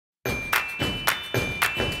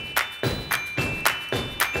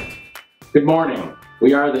Good morning.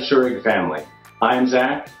 We are the Schurig family. I'm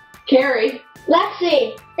Zach. Carrie.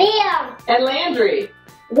 Lexi. Liam. And Landry.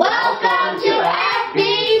 Welcome to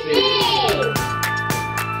FBC!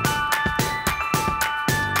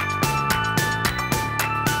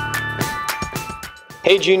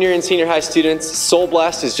 Hey junior and senior high students, Soul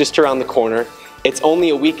Blast is just around the corner. It's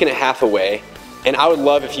only a week and a half away, and I would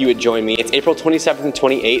love if you would join me. It's April 27th and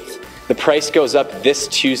 28th. The price goes up this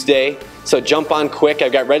Tuesday, so jump on quick.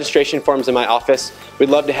 I've got registration forms in my office. We'd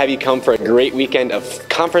love to have you come for a great weekend of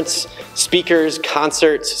conference, speakers,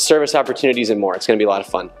 concerts, service opportunities, and more. It's going to be a lot of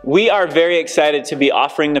fun. We are very excited to be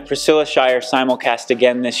offering the Priscilla Shirer simulcast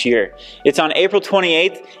again this year. It's on April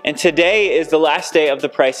 28th, and today is the last day of the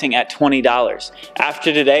pricing at $20.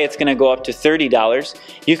 After today, it's going to go up to $30.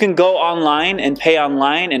 You can go online and pay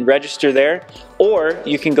online and register there, or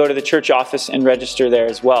you can go to the church office and register there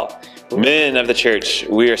as well. Men of the church,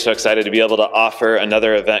 we are so excited to be able to offer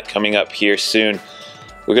another event coming up here soon.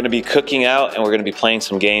 We're going to be cooking out and we're going to be playing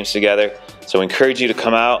some games together. So we encourage you to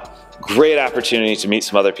come out. Great opportunity to meet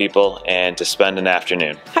some other people and to spend an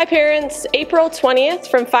afternoon. Hi parents, April 20th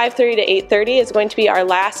from 5:30 to 8:30 is going to be our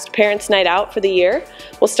last parents' night out for the year.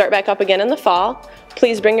 We'll start back up again in the fall.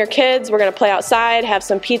 Please bring your kids. We're going to play outside, have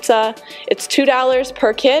some pizza. It's $2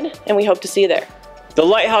 per kid, and we hope to see you there. The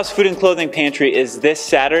Lighthouse Food and Clothing Pantry is this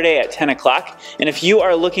Saturday at 10 o'clock, and if you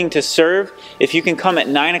are looking to serve, if you can come at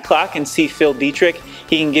 9 o'clock and see Phil Dietrich,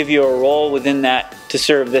 he can give you a role within that to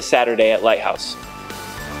serve this Saturday at Lighthouse.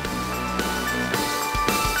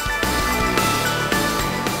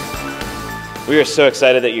 We are so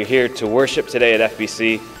excited that you're here to worship today at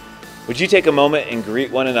FBC. Would you take a moment and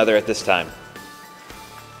greet one another at this time?